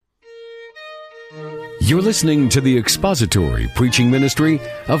You're listening to the expository preaching ministry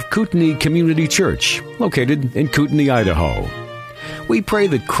of Kootenai Community Church, located in Kootenai, Idaho. We pray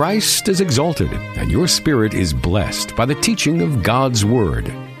that Christ is exalted and your spirit is blessed by the teaching of God's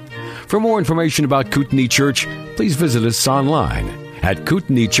Word. For more information about Kootenai Church, please visit us online at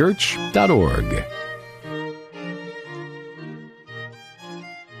kootenaichurch.org.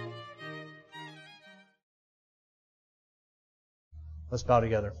 Let's bow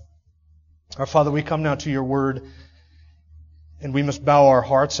together. Our Father, we come now to your word, and we must bow our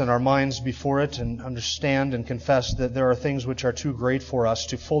hearts and our minds before it and understand and confess that there are things which are too great for us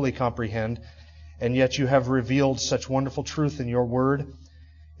to fully comprehend, and yet you have revealed such wonderful truth in your word.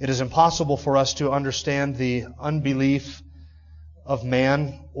 It is impossible for us to understand the unbelief of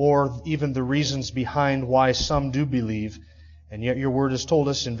man or even the reasons behind why some do believe, and yet your word has told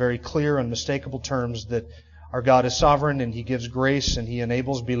us in very clear, unmistakable terms that our God is sovereign and He gives grace and He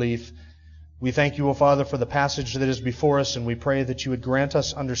enables belief. We thank you, O Father, for the passage that is before us, and we pray that you would grant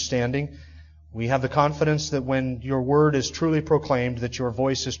us understanding. We have the confidence that when your word is truly proclaimed, that your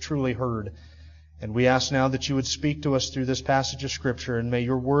voice is truly heard. And we ask now that you would speak to us through this passage of Scripture, and may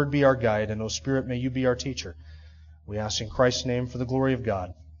your word be our guide, and, O Spirit, may you be our teacher. We ask in Christ's name for the glory of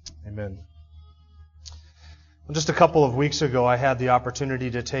God. Amen. Well, just a couple of weeks ago, I had the opportunity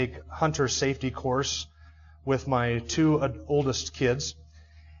to take hunter safety course with my two oldest kids.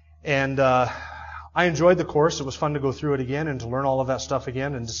 And I enjoyed the course. It was fun to go through it again and to learn all of that stuff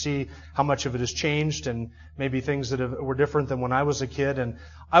again and to see how much of it has changed and maybe things that were different than when I was a kid. And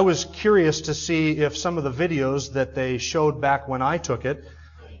I was curious to see if some of the videos that they showed back when I took it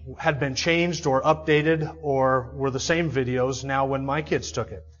had been changed or updated or were the same videos now when my kids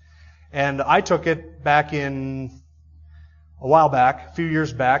took it. And I took it back a few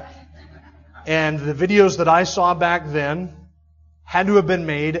years back. And the videos that I saw back then had to have been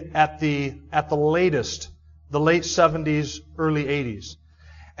made at the latest, the late 70s, early 80s.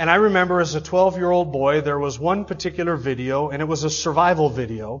 And I remember as a 12-year-old boy, there was one particular video, and it was a survival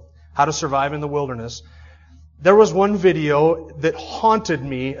video, how to survive in the wilderness. There was one video that haunted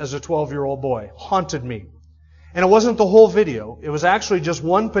me as a 12-year-old boy, haunted me. And it wasn't the whole video. It was actually just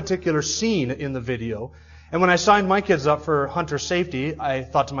one particular scene in the video. And when I signed my kids up for hunter safety, I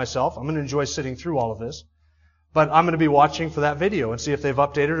thought to myself, I'm going to enjoy sitting through all of this. But I'm going to be watching for that video and see if they've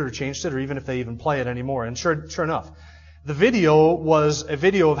updated it or changed it or even if they even play it anymore. And sure enough, the video was a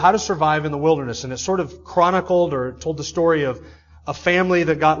video of how to survive in the wilderness. And it sort of chronicled or told the story of a family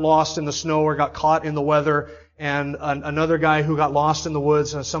that got lost in the snow or got caught in the weather and another guy who got lost in the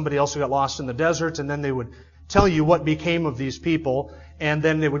woods and somebody else who got lost in the desert. And then they would tell you what became of these people. And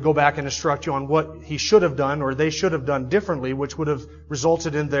then they would go back and instruct you on what he should have done or they should have done differently, which would have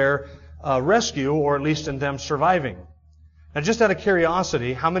resulted in their rescue or at least in them surviving. Now, just out of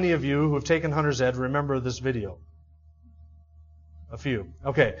curiosity, how many of you who have taken Hunter's Ed remember this video? A few.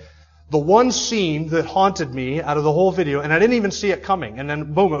 Okay. The one scene that haunted me out of the whole video, and I didn't even see it coming, and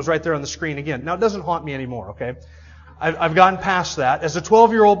then boom, it was right there on the screen again. Now, it doesn't haunt me anymore, okay? I've gotten past that. As a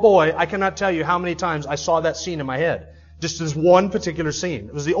 12-year-old boy, I cannot tell you how many times I saw that scene in my head. Just this one particular scene.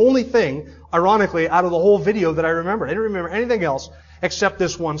 It was the only thing, ironically, out of the whole video that I remembered. I didn't remember anything else except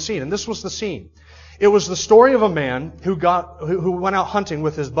this one scene. And this was the scene. It was the story of a man who went out hunting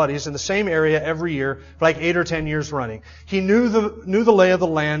with his buddies in the same area every year for like 8 or 10 years running. He knew the lay of the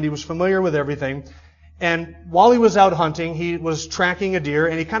land. He was familiar with everything. And while he was out hunting, he was tracking a deer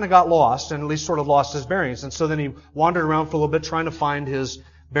and he kind of got lost and at least sort of lost his bearings. And so then he wandered around for a little bit trying to find his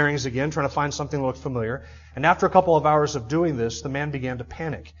bearings again, trying to find something that looked familiar. And after a couple of hours of doing this, the man began to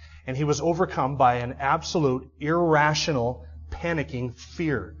panic. And he was overcome by an absolute irrational panicking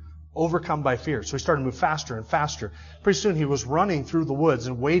fear. Overcome by fear. So he started to move faster and faster. Pretty soon he was running through the woods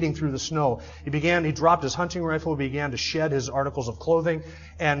and wading through the snow. He dropped his hunting rifle, began to shed his articles of clothing,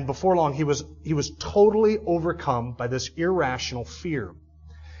 and before long he was totally overcome by this irrational fear.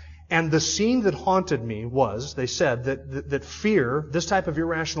 And the scene that haunted me was, they said, that fear, this type of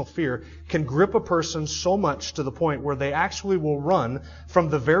irrational fear, can grip a person so much to the point where they actually will run from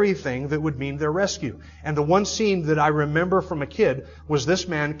the very thing that would mean their rescue. And the one scene that I remember from a kid was this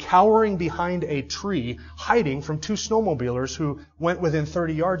man cowering behind a tree, hiding from two snowmobilers who went within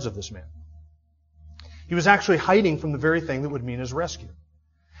 30 yards of this man. He was actually hiding from the very thing that would mean his rescue.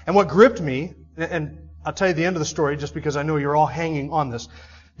 And what gripped me, and I'll tell you the end of the story just because I know you're all hanging on this.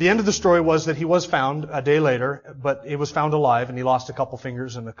 The end of the story was that he was found a day later, but he was found alive and he lost a couple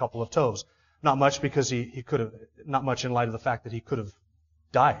fingers and a couple of toes. Not much because he could have, not much in light of the fact that he could have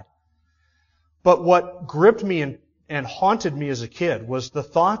died. But what gripped me and haunted me as a kid was the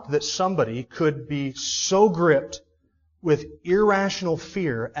thought that somebody could be so gripped with irrational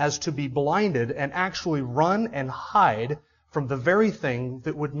fear as to be blinded and actually run and hide from the very thing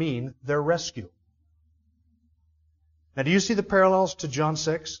that would mean their rescue. Now, do you see the parallels to John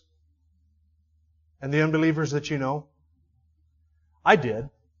 6 and the unbelievers that you know? I did.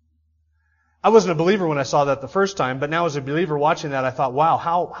 I wasn't a believer when I saw that the first time, but now as a believer watching that, I thought, wow,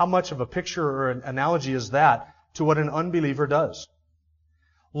 how much of a picture or an analogy is that to what an unbeliever does?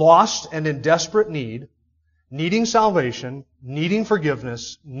 Lost and in desperate need, needing salvation, needing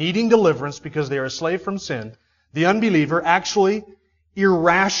forgiveness, needing deliverance because they are a slave from sin, the unbeliever actually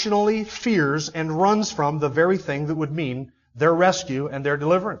irrationally fears and runs from the very thing that would mean their rescue and their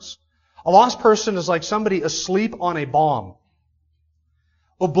deliverance. A lost person is like somebody asleep on a bomb,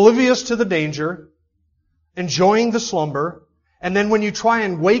 oblivious to the danger, enjoying the slumber, and then when you try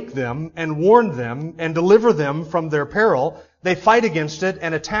and wake them and warn them and deliver them from their peril, they fight against it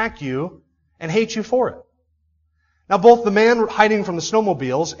and attack you and hate you for it. Now both the man hiding from the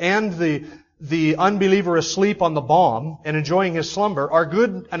snowmobiles and the unbeliever asleep on the bomb and enjoying his slumber are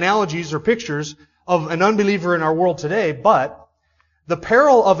good analogies or pictures of an unbeliever in our world today, but the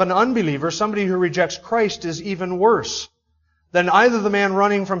peril of an unbeliever, somebody who rejects Christ, is even worse than either the man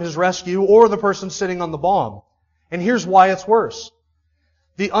running from his rescue or the person sitting on the bomb. And here's why it's worse.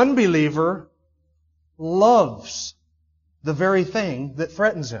 The unbeliever loves the very thing that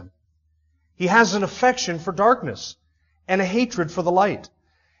threatens him. He has an affection for darkness and a hatred for the light.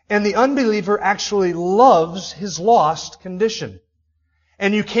 And the unbeliever actually loves his lost condition.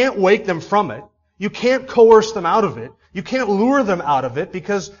 And you can't wake them from it. You can't coerce them out of it. You can't lure them out of it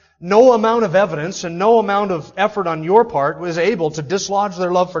because no amount of evidence and no amount of effort on your part was able to dislodge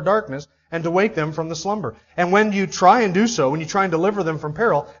their love for darkness and to wake them from the slumber. And when you try and do so, when you try and deliver them from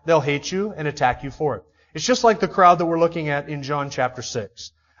peril, they'll hate you and attack you for it. It's just like the crowd that we're looking at in John chapter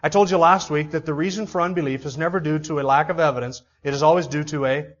 6. I told you last week that the reason for unbelief is never due to a lack of evidence. It is always due to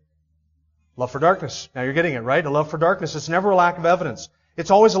a love for darkness. Now you're getting it, right? A love for darkness. It's never a lack of evidence.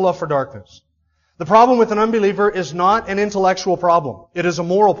 It's always a love for darkness. The problem with an unbeliever is not an intellectual problem. It is a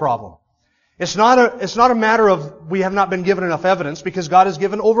moral problem. It's not a matter of we have not been given enough evidence because God has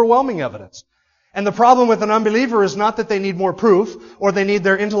given overwhelming evidence. And the problem with an unbeliever is not that they need more proof or they need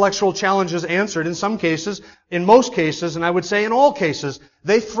their intellectual challenges answered. In some cases, in most cases, and I would say in all cases,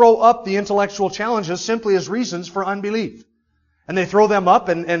 they throw up the intellectual challenges simply as reasons for unbelief. And they throw them up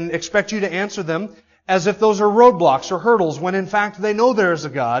and expect you to answer them as if those are roadblocks or hurdles, when in fact they know there is a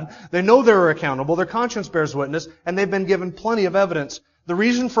God, they know they're accountable, their conscience bears witness, and they've been given plenty of evidence. The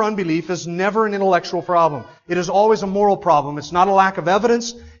reason for unbelief is never an intellectual problem. It is always a moral problem. It's not a lack of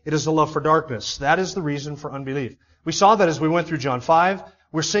evidence, it is a love for darkness. That is the reason for unbelief. We saw that as we went through John 5.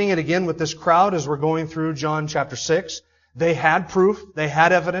 We're seeing it again with this crowd as we're going through John chapter 6. They had proof, they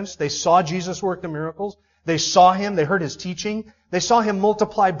had evidence, they saw Jesus work the miracles, they saw Him, they heard His teaching, they saw Him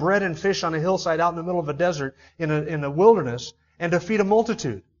multiply bread and fish on a hillside out in the middle of a desert in a wilderness and to feed a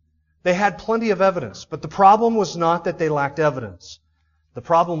multitude. They had plenty of evidence, but the problem was not that they lacked evidence. The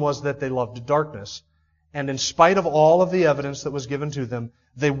problem was that they loved darkness, and in spite of all of the evidence that was given to them,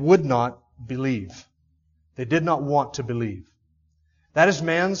 they would not believe. They did not want to believe. That is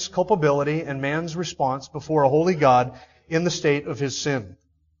man's culpability and man's response before a holy God in the state of his sin.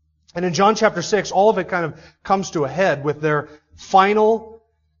 And in John chapter 6, all of it kind of comes to a head with their final,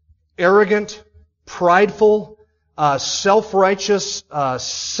 arrogant, prideful, self-righteous,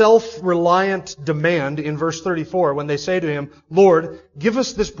 self-reliant demand in verse 34 when they say to Him, Lord, give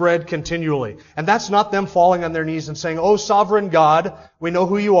us this bread continually. And that's not them falling on their knees and saying, Oh, sovereign God, we know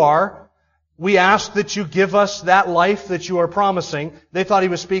who You are. We ask that You give us that life that You are promising. They thought He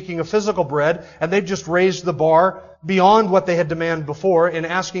was speaking of physical bread, and they've just raised the bar beyond what they had demanded before in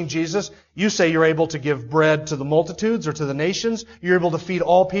asking Jesus, You say You're able to give bread to the multitudes or to the nations. You're able to feed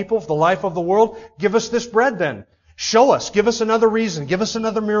all people for the life of the world. Give us this bread then. Show us. Give us another reason. Give us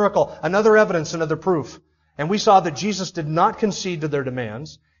another miracle, another evidence, another proof. And we saw that Jesus did not concede to their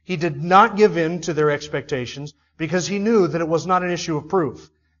demands. He did not give in to their expectations because He knew that it was not an issue of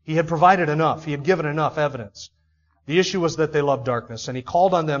proof. He had provided enough. He had given enough evidence. The issue was that they loved darkness, and He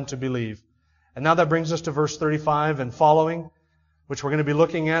called on them to believe. And now that brings us to verse 35 and following, which we're going to be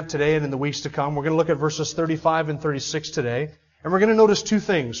looking at today and in the weeks to come. We're going to look at verses 35 and 36 today. And we're going to notice two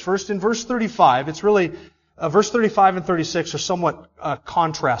things. First, in verse 35, it's really, verse 35 and 36 are somewhat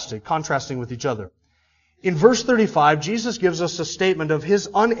contrasting with each other. In verse 35, Jesus gives us a statement of His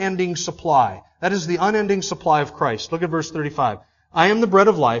unending supply. That is the unending supply of Christ. Look at verse 35. I am the bread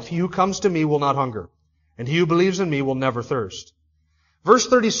of life. He who comes to Me will not hunger, and he who believes in Me will never thirst. Verse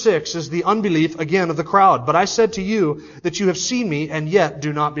 36 is the unbelief, again, of the crowd. But I said to you that you have seen Me and yet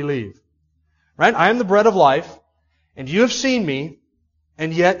do not believe. Right? I am the bread of life, And you have seen me,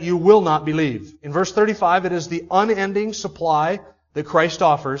 and yet you will not believe. In verse 35, it is the unending supply that Christ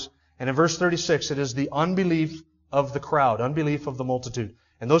offers. And in verse 36, it is the unbelief of the crowd, unbelief of the multitude.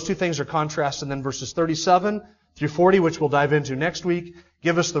 And those two things are contrasted. And then verses 37 through 40, which we'll dive into next week,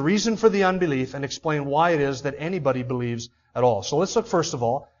 give us the reason for the unbelief and explain why it is that anybody believes at all. So let's look first of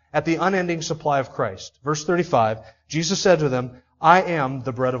all at the unending supply of Christ. Verse 35, Jesus said to them, I am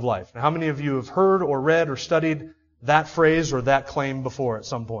the bread of life. Now, how many of you have heard or read or studied that phrase or that claim before at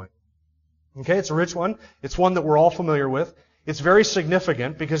some point? Okay, it's a rich one. It's one that we're all familiar with. It's very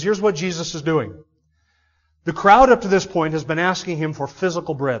significant because here's what Jesus is doing. The crowd up to this point has been asking Him for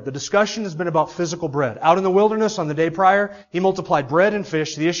physical bread. The discussion has been about physical bread. Out in the wilderness on the day prior, He multiplied bread and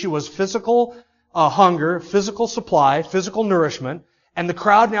fish. The issue was physical hunger, physical supply, physical nourishment. And the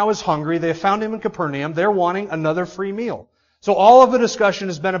crowd now is hungry. They have found Him in Capernaum. They're wanting another free meal. So all of the discussion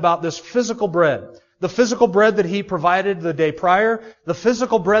has been about this physical bread. The physical bread that He provided the day prior, the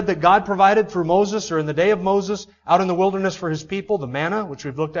physical bread that God provided through Moses or in the day of Moses out in the wilderness for His people, the manna, which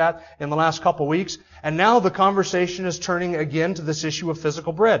we've looked at in the last couple weeks. And now the conversation is turning again to this issue of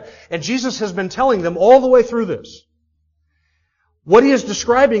physical bread. And Jesus has been telling them all the way through this. What He is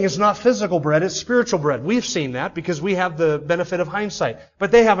describing is not physical bread, it's spiritual bread. We've seen that because we have the benefit of hindsight.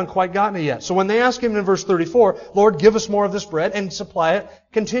 But they haven't quite gotten it yet. So when they ask Him in verse 34, Lord, give us more of this bread, and supply it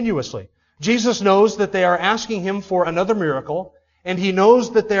continuously. Jesus knows that they are asking Him for another miracle, and He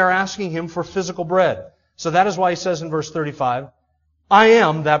knows that they are asking Him for physical bread. So that is why He says in verse 35, I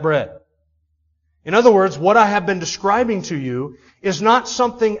am that bread. In other words, what I have been describing to you is not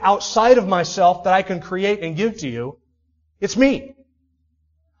something outside of myself that I can create and give to you. It's me.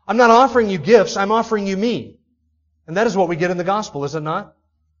 I'm not offering you gifts, I'm offering you me. And that is what we get in the gospel, is it not?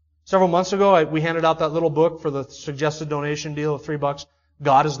 Several months ago, we handed out that little book for the suggested donation deal of $3.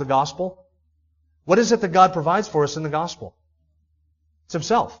 God is the gospel. What is it that God provides for us in the gospel? It's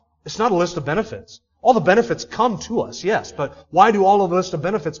Himself. It's not a list of benefits. All the benefits come to us, yes, but why do all of the list of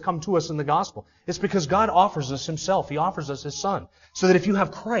benefits come to us in the gospel? It's because God offers us Himself. He offers us His Son. So that if you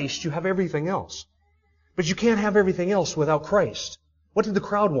have Christ, you have everything else. But you can't have everything else without Christ. What did the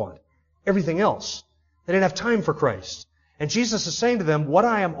crowd want? Everything else. They didn't have time for Christ. And Jesus is saying to them, what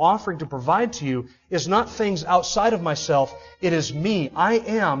I am offering to provide to you is not things outside of myself. It is me. I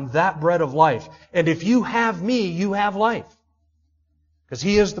am that bread of life. And if you have me, you have life. Because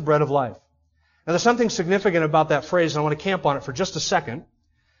He is the bread of life. Now there's something significant about that phrase, and I want to camp on it for just a second.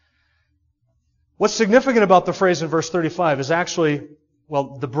 What's significant about the phrase in verse 35 is actually,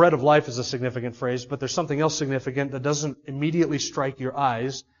 well, the bread of life is a significant phrase, but there's something else significant that doesn't immediately strike your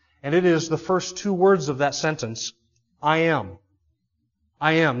eyes, and it is the first two words of that sentence, I am.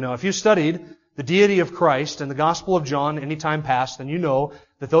 I am. Now, if you studied the deity of Christ in the Gospel of John any time past, then you know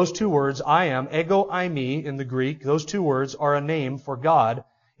that those two words, I am, ego eimi in the Greek, those two words are a name for God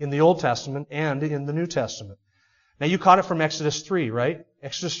in the Old Testament and in the New Testament. Now, you caught it from Exodus 3, right?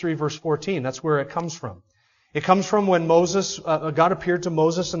 Exodus 3 verse 14, that's where it comes from. It comes from when God appeared to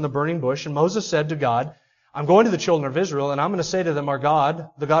Moses in the burning bush, and Moses said to God, I'm going to the children of Israel, and I'm going to say to them, our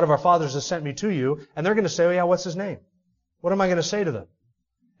God, the God of our fathers, has sent me to you. And they're going to say, oh yeah, what's His name? What am I going to say to them?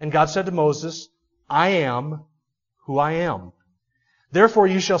 And God said to Moses, I am who I am. Therefore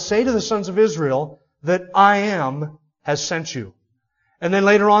you shall say to the sons of Israel that I am has sent you. And then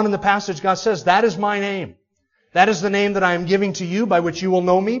later on in the passage, God says, that is my name. That is the name that I am giving to you, by which you will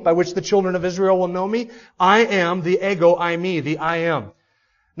know me, by which the children of Israel will know me. I am the ego eimi, the I am.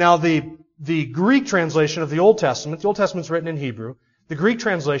 Now the Greek translation of the Old Testament is written in Hebrew. The Greek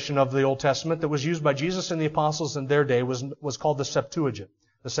translation of the Old Testament that was used by Jesus and the apostles in their day was called the Septuagint.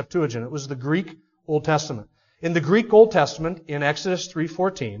 The Septuagint. It was the Greek Old Testament. In the Greek Old Testament, in Exodus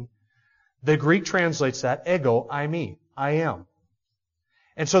 3:14, the Greek translates that ego eimi, I am.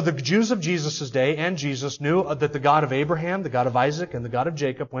 And so the Jews of Jesus' day and Jesus knew that the God of Abraham, the God of Isaac, and the God of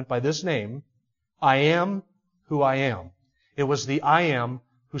Jacob went by this name, I am who I am. It was the I am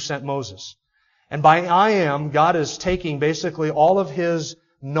who sent Moses. And by I am, God is taking basically all of His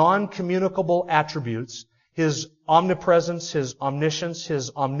non-communicable attributes, His omnipresence, His omniscience,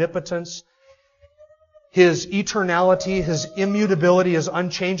 His omnipotence, His eternality, His immutability, His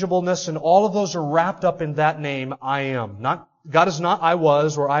unchangeableness, and all of those are wrapped up in that name, I am. God is not I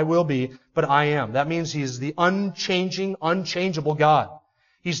was or I will be, but I am. That means He is the unchanging, unchangeable God.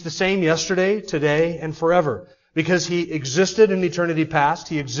 He's the same yesterday, today, and forever. Because He existed in eternity past,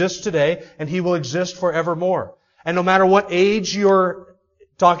 He exists today, and He will exist forevermore. And no matter what age you're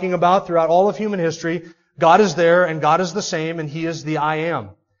talking about throughout all of human history, God is there and God is the same, and He is the I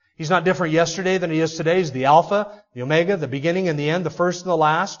am. He's not different yesterday than He is today. He's the Alpha, the Omega, the beginning and the end, the first and the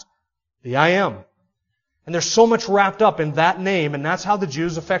last, the I am. And there's so much wrapped up in that name, and that's how the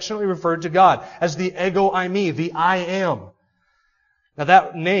Jews affectionately referred to God, as the ego eimi, the I am. Now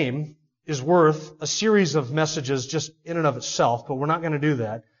that name is worth a series of messages just in and of itself, but we're not going to do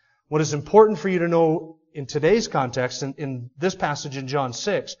that. What is important for you to know in today's context, in this passage in John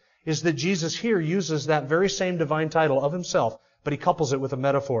 6, is that Jesus here uses that very same divine title of Himself, but He couples it with a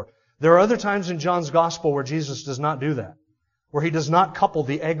metaphor. There are other times in John's Gospel where Jesus does not do that, where He does not couple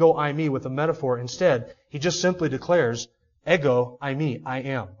the ego eimi with a metaphor. Instead, He just simply declares, ego eimi, I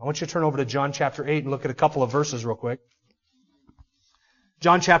am. I want you to turn over to John chapter 8 and look at a couple of verses real quick.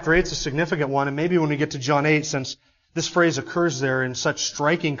 John chapter 8 is a significant one, and maybe when we get to John 8, since this phrase occurs there in such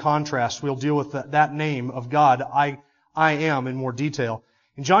striking contrast, we'll deal with that name of God, I am, in more detail.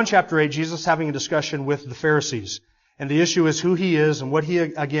 In John chapter 8, Jesus is having a discussion with the Pharisees. And the issue is who He is and what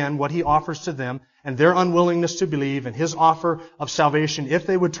He offers to them and their unwillingness to believe and His offer of salvation if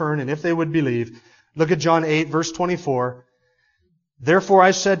they would turn and if they would believe. Look at John 8, verse 24. Therefore I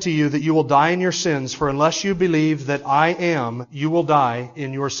said to you that you will die in your sins, for unless you believe that I am, you will die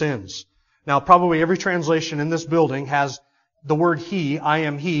in your sins. Now, probably every translation in this building has the word He, I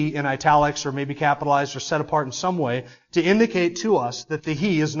am He, in italics or maybe capitalized or set apart in some way to indicate to us that the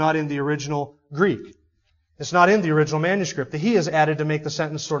He is not in the original Greek. It's not in the original manuscript. The He is added to make the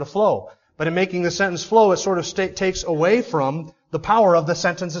sentence sort of flow. But in making the sentence flow, it sort of takes away from the power of the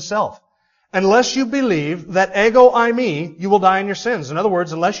sentence itself. Unless you believe that ego eimi, you will die in your sins. In other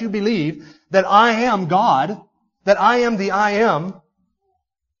words, unless you believe that I am God, that I am the I am,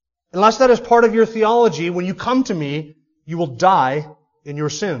 unless that is part of your theology, when you come to me, you will die in your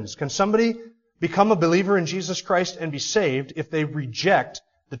sins. Can somebody become a believer in Jesus Christ and be saved if they reject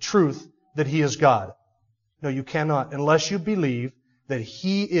the truth that He is God? No, you cannot. Unless you believe that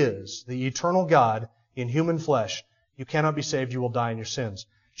He is the eternal God in human flesh, you cannot be saved. You will die in your sins.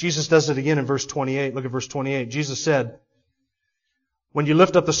 Jesus does it again in verse 28. Look at verse 28. Jesus said, when you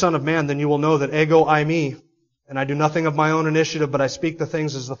lift up the Son of Man, then you will know that ego eimi, and I do nothing of my own initiative, but I speak the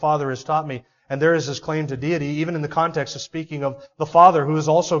things as the Father has taught me. And there is His claim to deity, even in the context of speaking of the Father, who is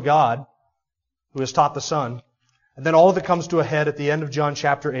also God, who has taught the Son. And then all of it comes to a head at the end of John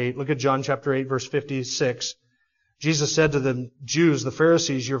chapter 8. Look at John chapter 8, verse 56. Jesus said to the Jews, the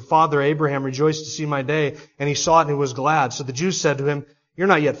Pharisees, your father Abraham rejoiced to see my day, and he saw it and he was glad. So the Jews said to Him, you're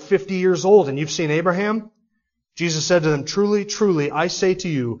not yet 50 years old, and you've seen Abraham? Jesus said to them, truly, truly, I say to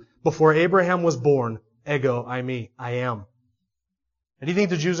you, before Abraham was born, ego eimi, I am. And do you think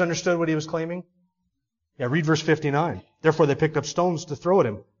the Jews understood what He was claiming? Yeah, read verse 59. Therefore they picked up stones to throw at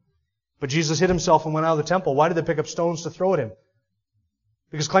Him. But Jesus hid Himself and went out of the temple. Why did they pick up stones to throw at Him?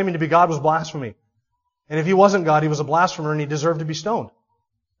 Because claiming to be God was blasphemy. And if He wasn't God, He was a blasphemer and He deserved to be stoned.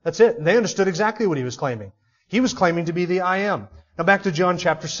 That's it. And they understood exactly what He was claiming. He was claiming to be the I am. Now back to John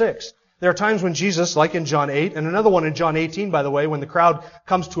chapter 6. There are times when Jesus, like in John 8, and another one in John 18, by the way, when the crowd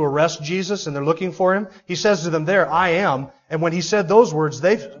comes to arrest Jesus and they're looking for Him, He says to them there, I am. And when He said those words,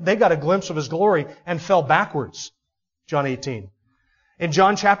 they got a glimpse of His glory and fell backwards. John 18. In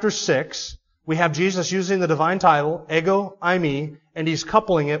John chapter 6, we have Jesus using the divine title, ego eimi, and He's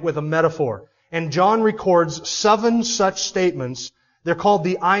coupling it with a metaphor. And John records 7 such statements. They're called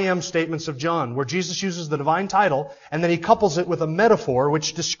the I am statements of John, where Jesus uses the divine title, and then He couples it with a metaphor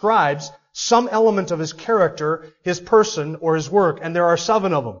which describes some element of His character, His person, or His work. And there are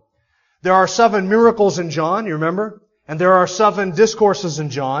 7 of them. There are 7 miracles in John, you remember? And there are 7 discourses in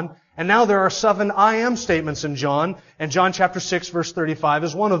John. And now there are 7 I am statements in John. And John chapter 6 verse 35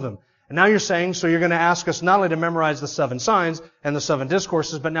 is one of them. And now you're saying, so you're going to ask us not only to memorize the 7 signs and the 7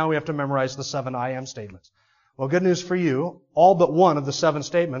 discourses, but now we have to memorize the 7 I am statements. Well, good news for you. All but one of the 7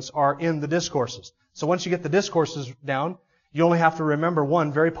 statements are in the discourses. So once you get the discourses down, you only have to remember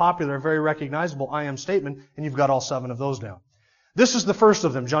one very popular, very recognizable I am statement, and you've got all 7 of those down. This is the first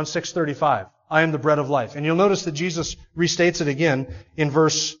of them, John 6:35. I am the bread of life. And you'll notice that Jesus restates it again in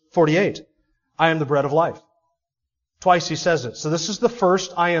verse 48. I am the bread of life. Twice He says it. So this is the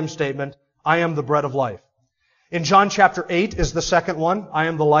first I am statement. I am the bread of life. In John chapter 8 is the second one. I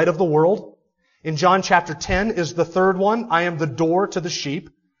am the light of the world. In John chapter 10 is the third one. I am the door to the sheep.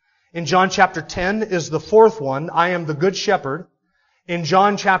 In John chapter 10 is the fourth one. I am the good shepherd. In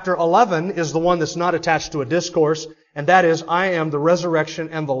John chapter 11 is the one that's not attached to a discourse, and that is, I am the resurrection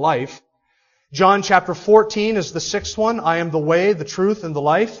and the life. John chapter 14 is the sixth one. I am the way, the truth, and the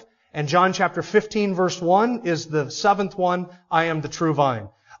life. And John chapter 15 verse 1 is the 7th one. I am the true vine.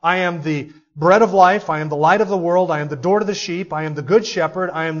 I am the bread of life. I am the light of the world. I am the door to the sheep. I am the good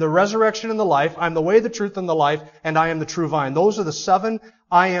shepherd. I am the resurrection and the life. I am the way, the truth, and the life. And I am the true vine. Those are the 7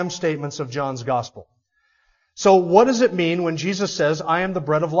 I am statements of John's gospel. So what does it mean when Jesus says, I am the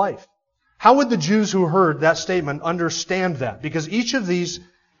bread of life? How would the Jews who heard that statement understand that? Because each of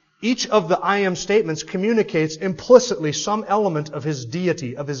the I am statements communicates implicitly some element of His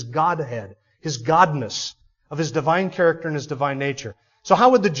deity, of His Godhead, His godness, of His divine character and His divine nature. So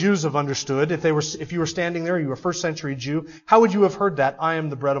how would the Jews have understood if you were standing there, you were a first century Jew, how would you have heard that, I am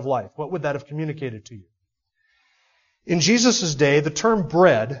the bread of life? What would that have communicated to you? In Jesus' day, the term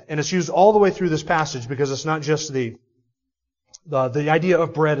bread, and it's used all the way through this passage because it's not just the idea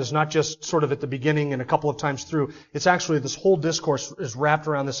of bread is not just sort of at the beginning and a couple of times through. It's actually, this whole discourse is wrapped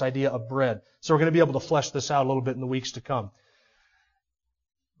around this idea of bread. So we're going to be able to flesh this out a little bit in the weeks to come.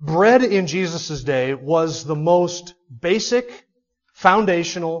 Bread in Jesus' day was the most basic,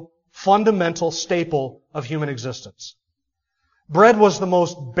 foundational, fundamental staple of human existence. Bread was the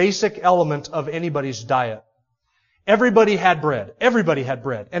most basic element of anybody's diet. Everybody had bread. Everybody had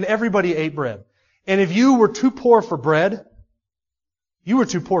bread. And everybody ate bread. And if you were too poor for bread, you were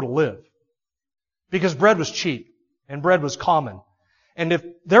too poor to live. Because bread was cheap. And bread was common. And if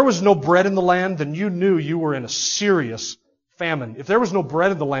there was no bread in the land, then you knew you were in a serious famine. If there was no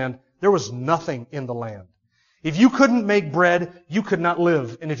bread in the land, there was nothing in the land. If you couldn't make bread, you could not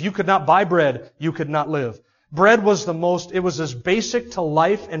live. And if you could not buy bread, you could not live. Bread was it was as basic to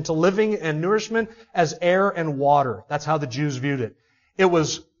life and to living and nourishment as air and water. That's how the Jews viewed it. It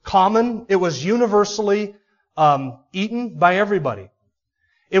was common. It was universally eaten by everybody.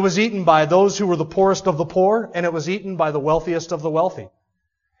 It was eaten by those who were the poorest of the poor, and it was eaten by the wealthiest of the wealthy.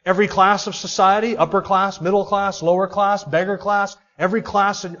 Every class of society, upper class, middle class, lower class, beggar class, every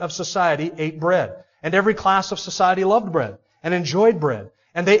class of society ate bread. And every class of society loved bread and enjoyed bread.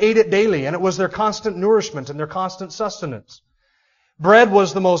 And they ate it daily, and it was their constant nourishment and their constant sustenance. Bread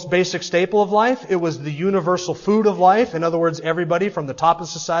was the most basic staple of life. It was the universal food of life. In other words, everybody from the top of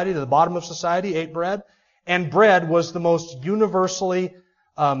society to the bottom of society ate bread. And bread was the most universally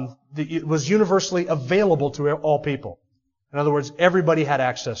available to all people. In other words, everybody had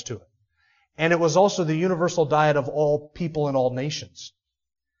access to it. And it was also the universal diet of all people in all nations.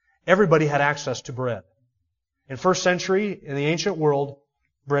 Everybody had access to bread. In first century, in the ancient world,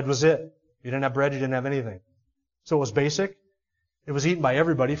 bread was it. You didn't have bread, you didn't have anything. So it was basic. It was eaten by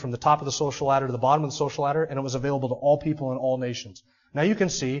everybody from the top of the social ladder to the bottom of the social ladder, and it was available to all people in all nations. Now you can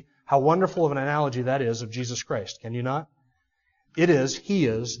see how wonderful of an analogy that is of Jesus Christ, can you not? He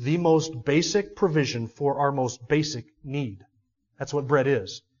is the most basic provision for our most basic need. That's what bread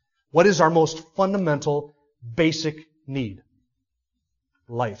is. What is our most fundamental, basic need?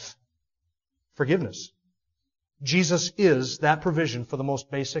 Life. Forgiveness. Jesus is that provision for the most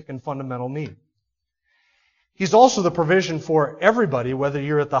basic and fundamental need. He's also the provision for everybody, whether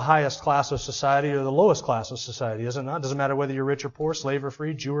you're at the highest class of society or the lowest class of society, is it not? It doesn't matter whether you're rich or poor, slave or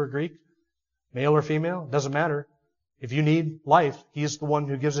free, Jew or Greek, male or female. It doesn't matter. If you need life, He is the one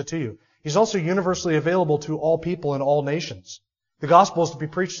who gives it to you. He's also universally available to all people in all nations. The gospel is to be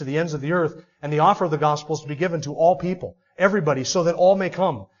preached to the ends of the earth, and the offer of the gospel is to be given to all people, everybody, so that all may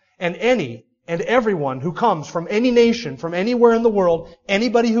come. And any and everyone who comes from any nation, from anywhere in the world,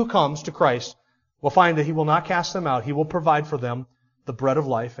 anybody who comes to Christ will find that He will not cast them out. He will provide for them the bread of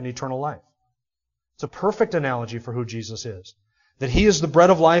life and eternal life. It's a perfect analogy for who Jesus is. That He is the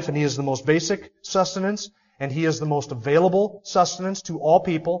bread of life, and He is the most basic sustenance, and He is the most available sustenance to all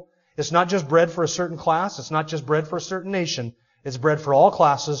people. It's not just bread for a certain class. It's not just bread for a certain nation. It's bread for all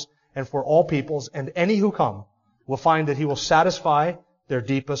classes and for all peoples, and any who come will find that He will satisfy their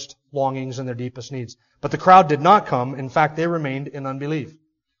deepest longings and their deepest needs. But the crowd did not come. In fact, they remained in unbelief.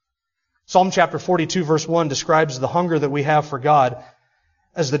 Psalm chapter 42 verse 1 describes the hunger that we have for God.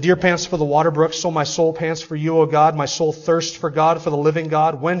 As the deer pants for the water brooks, so my soul pants for you, O God. My soul thirsts for God, for the living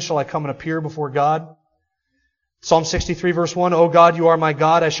God. When shall I come and appear before God? Psalm 63 verse 1, O God, you are my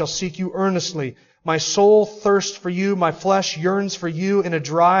God. I shall seek you earnestly. My soul thirsts for you. My flesh yearns for you in a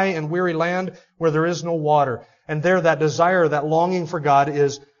dry and weary land where there is no water. And there that desire, that longing for God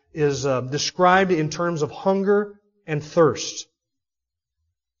is described in terms of hunger and thirst.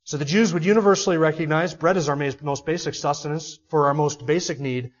 So the Jews would universally recognize bread is our most basic sustenance for our most basic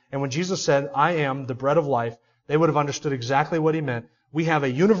need. And when Jesus said, I am the bread of life, they would have understood exactly what He meant. We have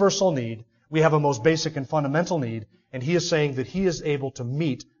a universal need. We have a most basic and fundamental need. And He is saying that He is able to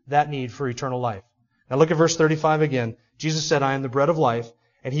meet that need for eternal life. Now look at verse 35 again. Jesus said, I am the bread of life,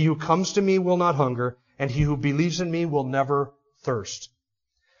 and he who comes to me will not hunger, and he who believes in me will never thirst.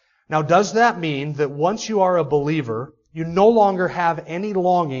 Now does that mean that once you are a believer, you no longer have any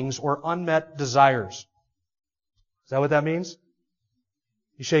longings or unmet desires? Is that what that means?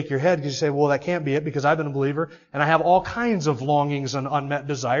 You shake your head because you say, well, that can't be it because I've been a believer and I have all kinds of longings and unmet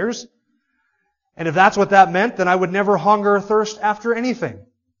desires. And if that's what that meant, then I would never hunger or thirst after anything.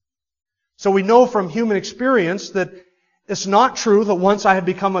 So we know from human experience that it's not true that once I have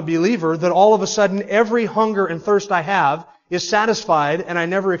become a believer that all of a sudden every hunger and thirst I have is satisfied and I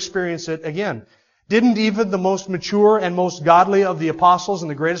never experience it again. Didn't even the most mature and most godly of the apostles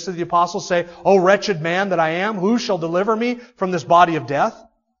and the greatest of the apostles say, "O wretched man that I am, who shall deliver me from this body of death?"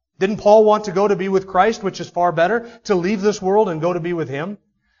 Didn't Paul want to go to be with Christ, which is far better, to leave this world and go to be with Him?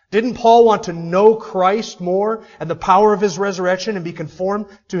 Didn't Paul want to know Christ more and the power of His resurrection and be conformed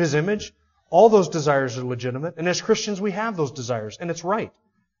to His image? All those desires are legitimate, and as Christians we have those desires, and it's right.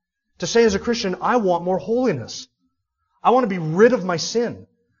 To say as a Christian, I want more holiness. I want to be rid of my sin.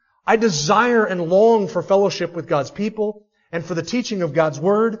 I desire and long for fellowship with God's people and for the teaching of God's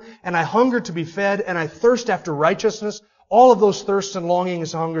Word, and I hunger to be fed, and I thirst after righteousness. All of those thirsts and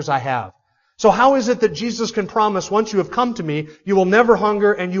longings and hungers I have. So how is it that Jesus can promise, once you have come to me, you will never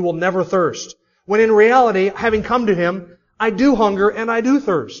hunger and you will never thirst? When in reality, having come to Him, I do hunger and I do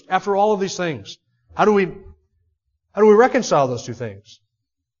thirst after all of these things. How do we reconcile those two things?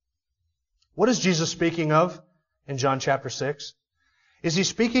 What is Jesus speaking of in John chapter 6? Is He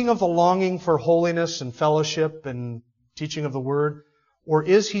speaking of the longing for holiness and fellowship and teaching of the Word? Or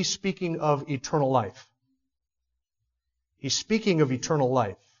is He speaking of eternal life? He's speaking of eternal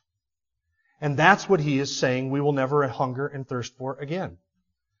life. And that's what He is saying we will never hunger and thirst for again.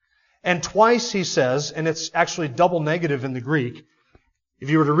 And twice He says, and it's actually double negative in the Greek,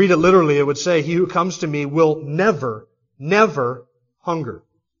 if you were to read it literally, it would say, "He who comes to me will never, never hunger.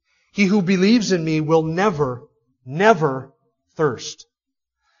 He who believes in me will never, never thirst."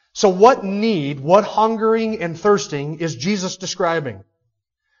 So what need, what hungering and thirsting is Jesus describing?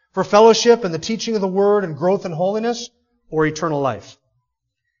 For fellowship and the teaching of the Word and growth in holiness, or eternal life?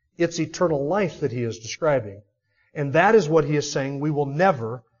 It's eternal life that He is describing. And that is what He is saying we will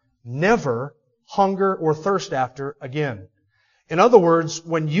never, never hunger or thirst after again. In other words,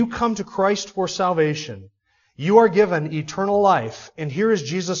 when you come to Christ for salvation, you are given eternal life. And here is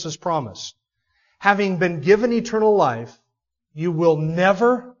Jesus' promise. Having been given eternal life, you will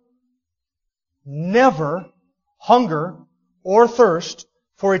never, never hunger or thirst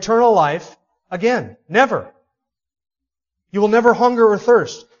for eternal life again. Never. You will never hunger or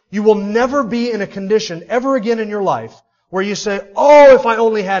thirst. You will never be in a condition ever again in your life where you say, "Oh, if I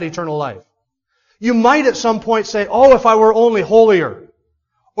only had eternal life." You might at some point say, "Oh, if I were only holier,"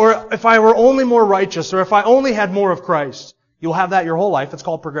 or "if I were only more righteous," or "if I only had more of Christ." You'll have that your whole life. It's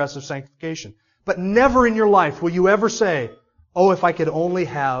called progressive sanctification. But never in your life will you ever say, "Oh, if I could only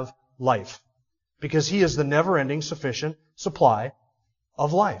have life." Because He is the never-ending, sufficient supply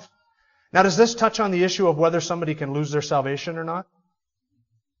of life. Now, does this touch on the issue of whether somebody can lose their salvation or not?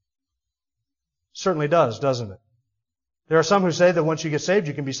 Certainly does, doesn't it? There are some who say that once you get saved,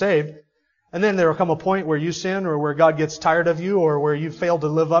 you can be saved. And then there will come a point where you sin or where God gets tired of you or where you fail to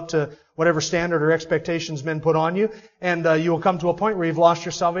live up to whatever standard or expectations men put on you. And you will come to a point where you've lost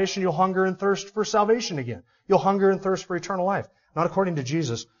your salvation. You'll hunger and thirst for salvation again. You'll hunger and thirst for eternal life. Not according to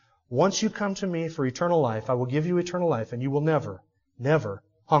Jesus. Once you come to me for eternal life, I will give you eternal life and you will never, never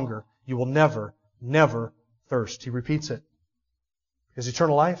hunger. You will never, never thirst. He repeats it. Because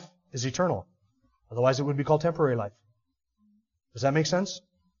eternal life is eternal. Otherwise it would be called temporary life. Does that make sense?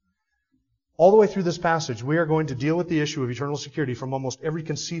 All the way through this passage, we are going to deal with the issue of eternal security from almost every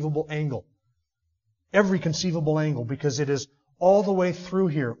conceivable angle. Every conceivable angle, because it is all the way through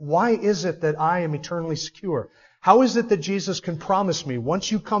here. Why is it that I am eternally secure? How is it that Jesus can promise me,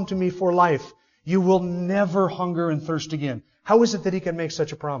 once you come to me for life, you will never hunger and thirst again? How is it that He can make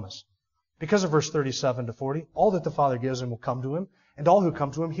such a promise? Because of verse 37 to 40, all that the Father gives Him will come to Him, and all who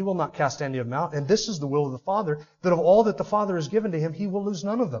come to Him He will not cast any of them out. And this is the will of the Father, that of all that the Father has given to Him, He will lose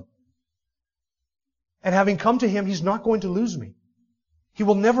none of them. And having come to Him, He's not going to lose me. He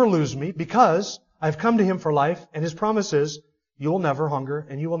will never lose me because I've come to Him for life, and His promise is, you will never hunger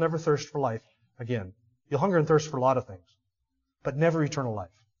and you will never thirst for life again. You'll hunger and thirst for a lot of things, but never eternal life.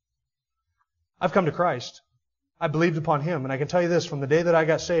 I've come to Christ. I believed upon Him, and I can tell you this, from the day that I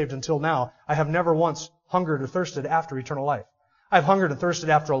got saved until now, I have never once hungered or thirsted after eternal life. I've hungered and thirsted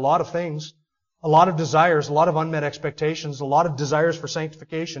after a lot of things, a lot of desires, a lot of unmet expectations, a lot of desires for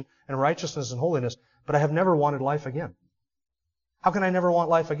sanctification and righteousness and holiness, but I have never wanted life again. How can I never want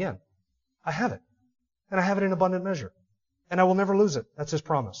life again? I have it, and I have it in abundant measure, and I will never lose it. That's His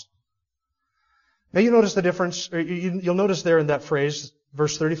promise. Now you notice the difference, or you'll notice there in that phrase,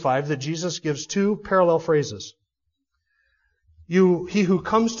 verse 35, that Jesus gives two parallel phrases. He who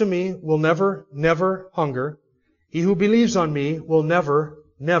comes to me will never, never hunger. He who believes on me will never,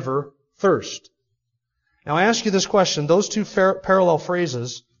 never thirst. Now I ask you this question, those two parallel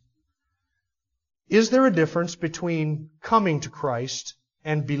phrases, is there a difference between coming to Christ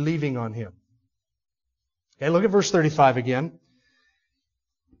and believing on Him. Okay, look at verse 35 again.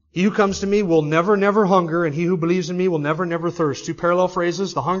 He who comes to me will never, never hunger, and he who believes in me will never, never thirst. Two parallel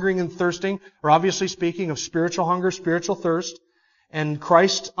phrases. The hungering and thirsting are obviously speaking of spiritual hunger, spiritual thirst, and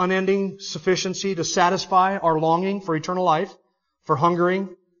Christ's unending sufficiency to satisfy our longing for eternal life, for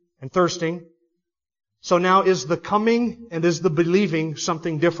hungering and thirsting. So now, is the coming and is the believing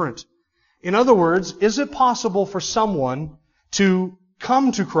something different? In other words, is it possible for someone to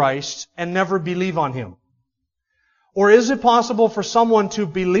come to Christ and never believe on Him? Or is it possible for someone to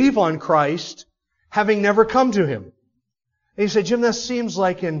believe on Christ having never come to Him? And you say, Jim, that seems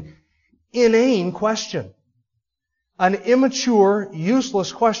like an inane question. An immature,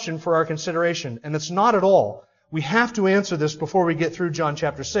 useless question for our consideration. And it's not at all. We have to answer this before we get through John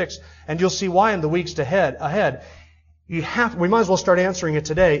chapter 6. And you'll see why in the weeks ahead. We might as well start answering it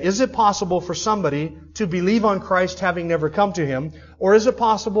today. Is it possible for somebody to believe on Christ having never come to Him? Or is it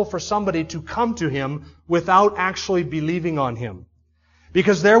possible for somebody to come to Him without actually believing on Him?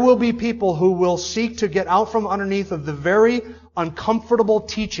 Because there will be people who will seek to get out from underneath of the very uncomfortable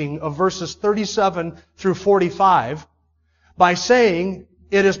teaching of verses 37 through 45 by saying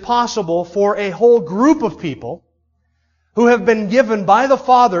it is possible for a whole group of people who have been given by the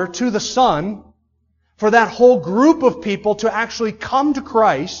Father to the Son, for that whole group of people to actually come to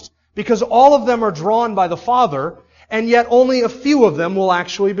Christ, because all of them are drawn by the Father, and yet only a few of them will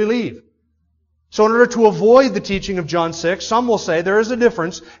actually believe. So in order to avoid the teaching of John 6, some will say there is a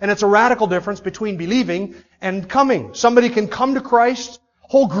difference, and it's a radical difference between believing and coming. Somebody can come to Christ,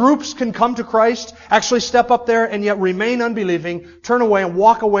 whole groups can come to Christ, actually step up there and yet remain unbelieving, turn away and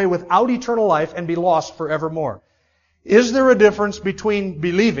walk away without eternal life and be lost forevermore. Is there a difference between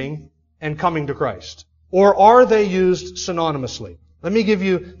believing and coming to Christ? Or are they used synonymously? Let me give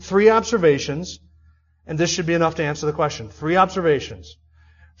you 3 observations, and this should be enough to answer the question. 3 observations.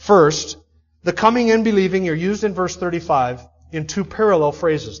 First, the coming and believing are used in verse 35 in 2 parallel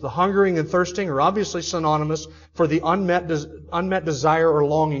phrases. The hungering and thirsting are obviously synonymous for the unmet desire or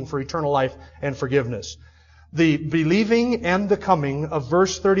longing for eternal life and forgiveness. The believing and the coming of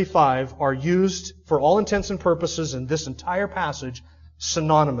verse 35 are used for all intents and purposes in this entire passage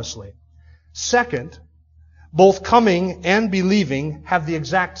synonymously. Second, both coming and believing have the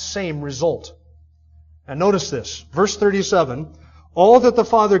exact same result. And notice this. Verse 37, all that the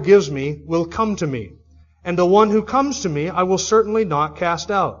Father gives me will come to me, and the one who comes to me I will certainly not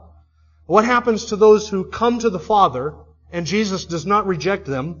cast out. What happens to those who come to the Father, and Jesus does not reject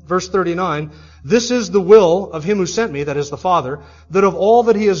them? Verse 39, this is the will of Him who sent me, that is the Father, that of all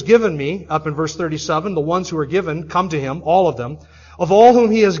that He has given me, up in verse 37, the ones who are given come to Him, all of them. Of all whom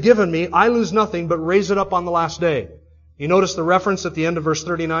He has given me, I lose nothing, but raise it up on the last day. You notice the reference at the end of verse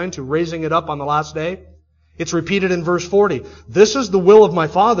 39 to raising it up on the last day? It's repeated in verse 40. This is the will of my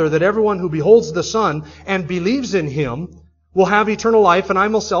Father, that everyone who beholds the Son and believes in Him will have eternal life, and I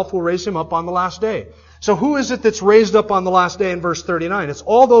myself will raise him up on the last day. So who is it that's raised up on the last day in verse 39? It's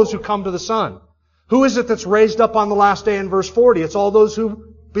all those who come to the Son. Who is it that's raised up on the last day in verse 40? It's all those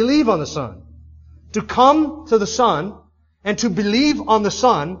who believe on the Son. To come to the Son and to believe on the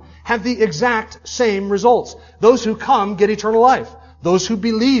Son have the exact same results. Those who come get eternal life. Those who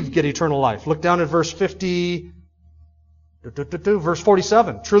believe get eternal life. Look down at verse 47.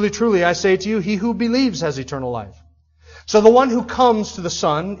 Truly, truly, I say to you, he who believes has eternal life. So the one who comes to the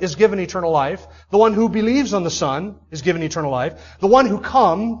Son is given eternal life. The one who believes on the Son is given eternal life. The one who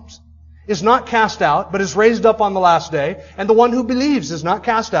comes is not cast out, but is raised up on the last day. And the one who believes is not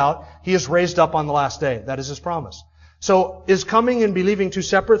cast out. He is raised up on the last day. That is His promise. So is coming and believing two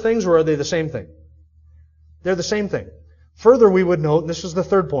separate things, or are they the same thing? They're the same thing. Further, we would note, and this is the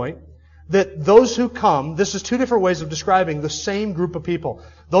third point, that those who come, this is two different ways of describing the same group of people.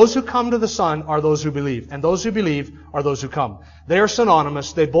 Those who come to the Son are those who believe, and those who believe are those who come. They are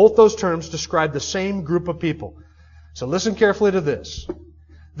synonymous. Both those terms describe the same group of people. So listen carefully to this.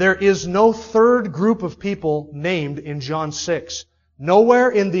 There is no third group of people named in John 6. Nowhere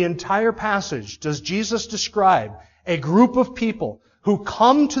in the entire passage does Jesus describe a group of people who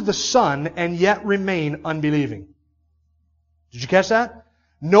come to the Son and yet remain unbelieving. Did you catch that?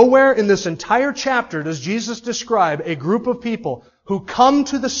 Nowhere in this entire chapter does Jesus describe a group of people who come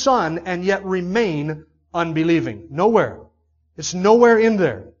to the Son and yet remain unbelieving. Nowhere. It's nowhere in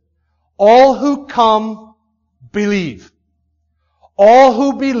there. All who come believe. All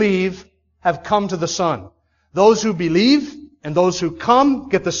who believe have come to the Son. Those who believe and those who come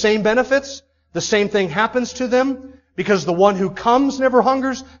get the same benefits. The same thing happens to them because the one who comes never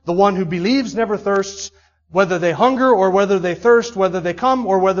hungers. The one who believes never thirsts. Whether they hunger or whether they thirst, whether they come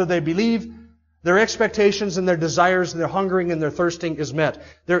or whether they believe, Their expectations and their desires and their hungering and their thirsting is met.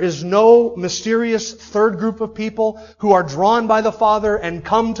 There is no mysterious third group of people who are drawn by the Father and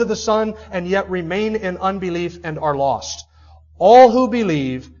come to the Son and yet remain in unbelief and are lost. All who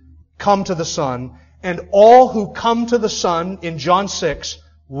believe come to the Son, and all who come to the Son in John 6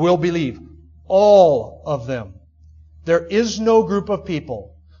 will believe. All of them. There is no group of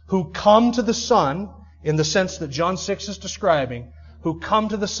people who come to the Son in the sense that John 6 is describing, who come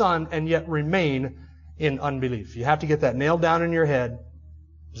to the Son and yet remain in unbelief. You have to get that nailed down in your head.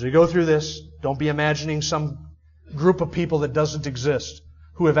 As we go through this, don't be imagining some group of people that doesn't exist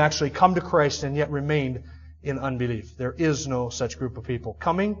who have actually come to Christ and yet remained in unbelief. There is no such group of people.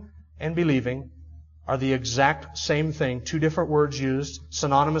 Coming and believing are the exact same thing, two different words used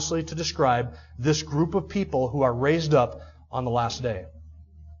synonymously to describe this group of people who are raised up on the last day.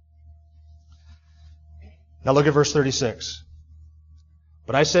 Now look at verse 36.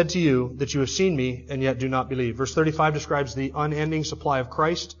 But I said to you that you have seen me and yet do not believe. Verse 35 describes the unending supply of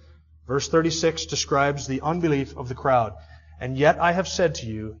Christ. Verse 36 describes the unbelief of the crowd. And yet I have said to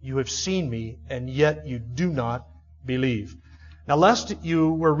you, you have seen me and yet you do not believe. Now lest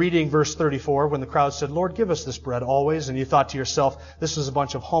you were reading verse 34 when the crowd said, Lord, give us this bread always, and you thought to yourself, this is a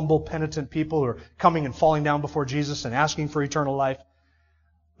bunch of humble, penitent people who are coming and falling down before Jesus and asking for eternal life.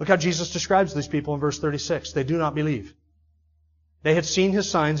 Look how Jesus describes these people in verse 36. They do not believe. They had seen His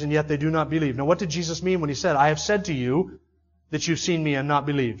signs, and yet they do not believe. Now what did Jesus mean when He said, I have said to you that you've seen me and not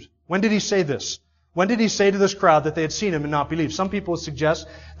believed? When did He say this? When did He say to this crowd that they had seen Him and not believed? Some people would suggest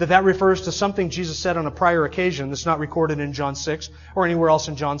that that refers to something Jesus said on a prior occasion that's not recorded in John 6 or anywhere else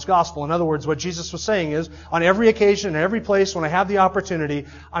in John's Gospel. In other words, what Jesus was saying is, on every occasion, in every place, when I have the opportunity,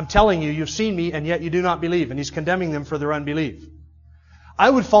 I'm telling you, you've seen me and yet you do not believe. And He's condemning them for their unbelief. I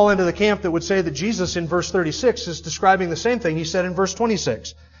would fall into the camp that would say that Jesus in verse 36 is describing the same thing He said in verse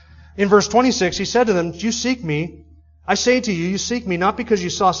 26. In verse 26, He said to them, you seek me. I say to you, you seek me not because you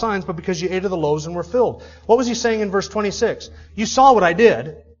saw signs, but because you ate of the loaves and were filled. What was He saying in verse 26? You saw what I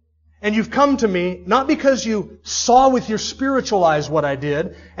did, and you've come to me not because you saw with your spiritual eyes what I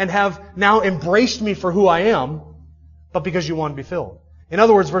did and have now embraced me for who I am, but because you want to be filled. In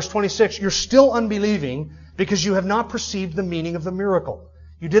other words, verse 26, you're still unbelieving because you have not perceived the meaning of the miracle.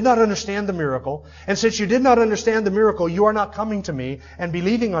 You did not understand the miracle, and since you did not understand the miracle, you are not coming to me and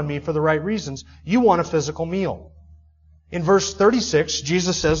believing on me for the right reasons. You want a physical meal. In verse 36,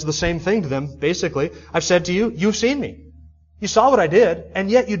 Jesus says the same thing to them, basically. I've said to you, you've seen me. You saw what I did,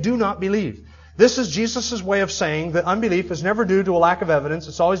 and yet you do not believe. This is Jesus' way of saying that unbelief is never due to a lack of evidence.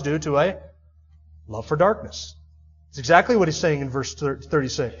 It's always due to a love for darkness. It's exactly what He's saying in verse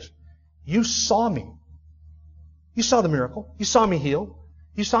 36. You saw me. You saw the miracle. You saw me heal.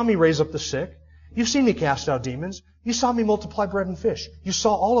 You saw me raise up the sick. You've seen me cast out demons. You saw me multiply bread and fish. You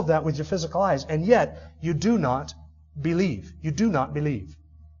saw all of that with your physical eyes, and yet you do not believe. You do not believe.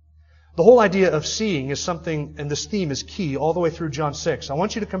 The whole idea of seeing is something, and this theme is key all the way through John 6. I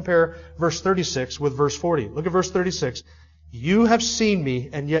want you to compare verse 36 with verse 40. Look at verse 36. You have seen me,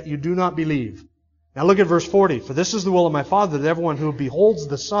 and yet you do not believe. Now look at verse 40. For this is the will of my Father, that everyone who beholds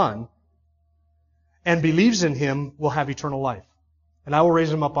the Son and believes in Him will have eternal life. And I will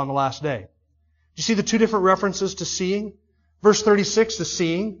raise him up on the last day. You see the two different references to seeing? Verse 36 is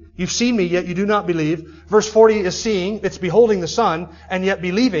seeing. You've seen me, yet you do not believe. Verse 40 is seeing. It's beholding the Son, and yet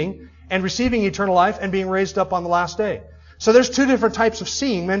believing and receiving eternal life and being raised up on the last day. So there's two different types of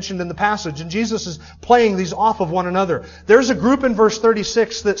seeing mentioned in the passage, and Jesus is playing these off of one another. There's a group in verse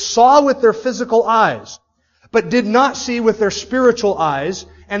 36 that saw with their physical eyes, but did not see with their spiritual eyes,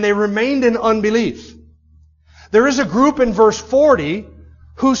 and they remained in unbelief. There is a group in verse 40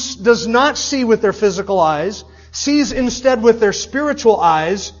 who does not see with their physical eyes, sees instead with their spiritual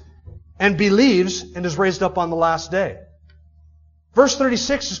eyes, and believes and is raised up on the last day. Verse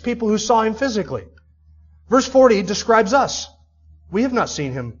 36 is people who saw Him physically. Verse 40 describes us. We have not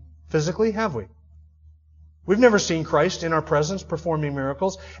seen Him physically, have we? We've never seen Christ in our presence performing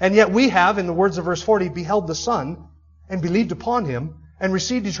miracles, and yet we have, in the words of verse 40, beheld the Son and believed upon Him and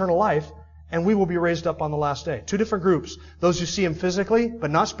received eternal life, and we will be raised up on the last day. Two different groups. Those who see Him physically,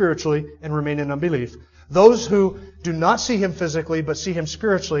 but not spiritually, and remain in unbelief. Those who do not see Him physically, but see Him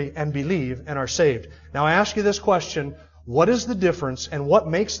spiritually, and believe, and are saved. Now I ask you this question, what is the difference, and what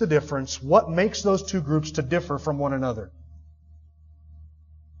makes the difference? What makes those two groups to differ from one another?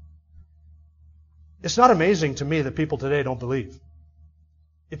 It's not amazing to me that people today don't believe.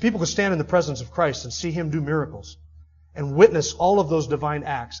 If people could stand in the presence of Christ and see Him do miracles, and witness all of those divine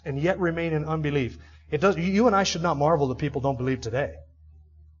acts, and yet remain in unbelief, you and I should not marvel that people don't believe today.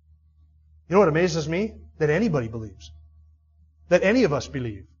 You know what amazes me? That anybody believes. That any of us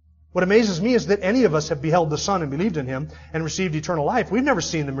believe. What amazes me is that any of us have beheld the Son and believed in Him and received eternal life. We've never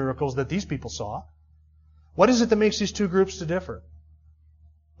seen the miracles that these people saw. What is it that makes these two groups to differ?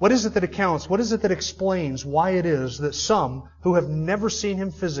 What is it that accounts? What is it that explains why it is that some who have never seen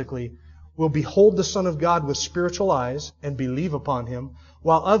Him physically will behold the Son of God with spiritual eyes and believe upon Him,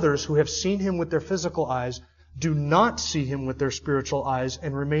 while others who have seen Him with their physical eyes do not see Him with their spiritual eyes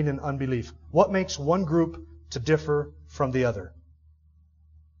and remain in unbelief? What makes one group to differ from the other?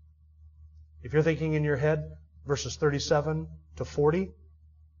 If you're thinking in your head, verses 37 to 40,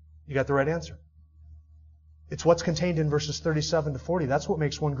 you got the right answer. It's what's contained in verses 37 to 40. That's what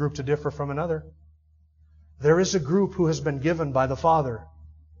makes one group to differ from another. There is a group who has been given by the Father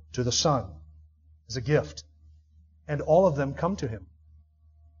to the Son as a gift, and all of them come to Him.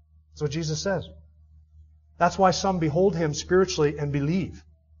 That's what Jesus says. That's why some behold Him spiritually and believe.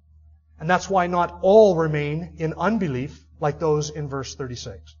 And that's why not all remain in unbelief like those in verse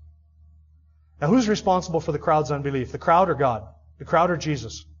 36. Now, who's responsible for the crowd's unbelief? The crowd or God? The crowd or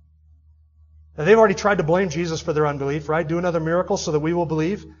Jesus? Now, they've already tried to blame Jesus for their unbelief, right? Do another miracle so that we will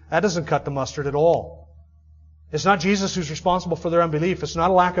believe. That doesn't cut the mustard at all. It's not Jesus who's responsible for their unbelief. It's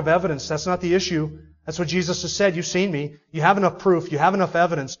not a lack of evidence. That's not the issue. That's what Jesus has said. You've seen me. You have enough proof. You have enough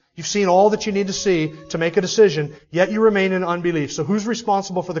evidence. You've seen all that you need to see to make a decision, yet you remain in unbelief. So who's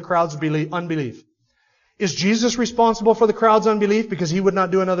responsible for the crowd's unbelief? Is Jesus responsible for the crowd's unbelief because He would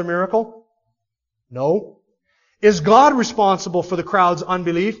not do another miracle? No. Is God responsible for the crowd's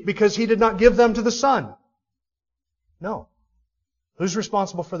unbelief because He did not give them to the Son? No. Who's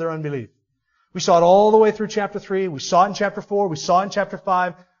responsible for their unbelief? We saw it all the way through chapter 3. We saw it in chapter 4. We saw it in chapter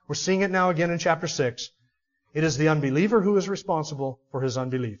 5. We're seeing it now again in chapter 6. It is the unbeliever who is responsible for his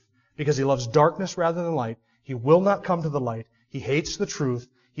unbelief because he loves darkness rather than light. He will not come to the light. He hates the truth.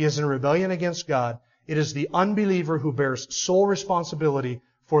 He is in rebellion against God. It is the unbeliever who bears sole responsibility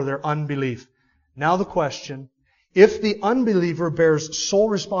for their unbelief. Now the question, if the unbeliever bears sole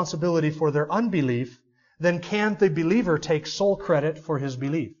responsibility for their unbelief, then can the believer take sole credit for his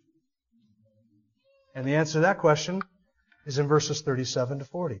belief? And the answer to that question is in verses 37 to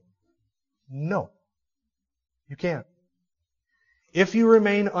 40. No. You can't. If you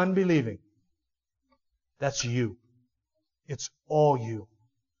remain unbelieving, that's you. It's all you.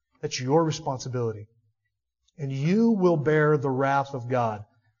 That's your responsibility. And you will bear the wrath of God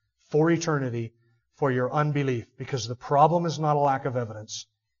for eternity for your unbelief, because the problem is not a lack of evidence.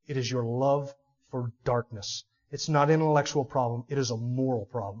 It is your love for darkness. It's not an intellectual problem. It is a moral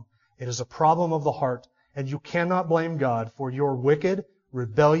problem. It is a problem of the heart, and you cannot blame God for your wicked,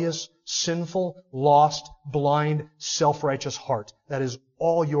 rebellious, sinful, lost, blind, self-righteous heart. That is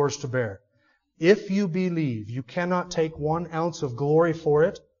all yours to bear. If you believe, you cannot take 1 ounce of glory for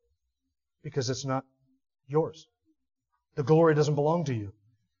it because it's not yours. The glory doesn't belong to you.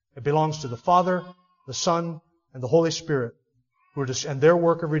 It belongs to the Father, the Son, and the Holy Spirit, and their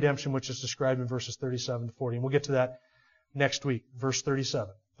work of redemption, which is described in verses 37 to 40. And we'll get to that next week, verse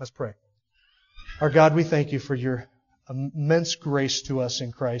 37. Let's pray. Our God, we thank You for Your immense grace to us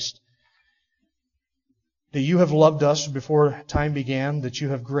in Christ. That You have loved us before time began, that You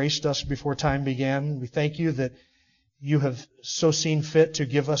have graced us before time began. We thank You that You have so seen fit to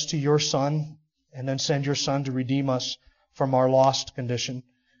give us to Your Son and then send Your Son to redeem us from our lost condition.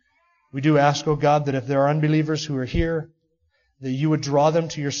 We do ask, O God, that if there are unbelievers who are here, that You would draw them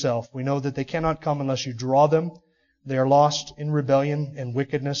to Yourself. We know that they cannot come unless You draw them. They are lost in rebellion and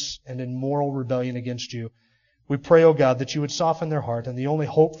wickedness and in moral rebellion against You. We pray, O God, that You would soften their heart, and the only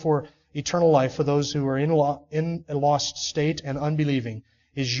hope for eternal life for those who are in a lost state and unbelieving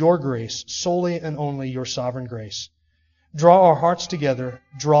is Your grace, solely and only Your sovereign grace. Draw our hearts together,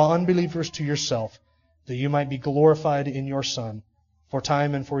 draw unbelievers to Yourself, that You might be glorified in Your Son, for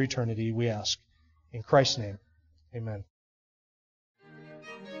time and for eternity, we ask. In Christ's name, amen.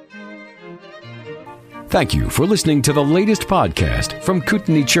 Thank you for listening to the latest podcast from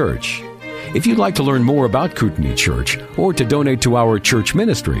Kootenai Church. If you'd like to learn more about Kootenai Church or to donate to our church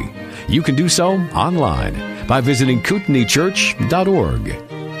ministry, you can do so online by visiting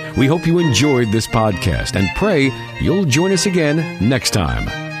kootenaichurch.org. We hope you enjoyed this podcast and pray you'll join us again next time.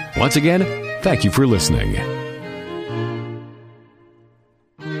 Once again, thank you for listening.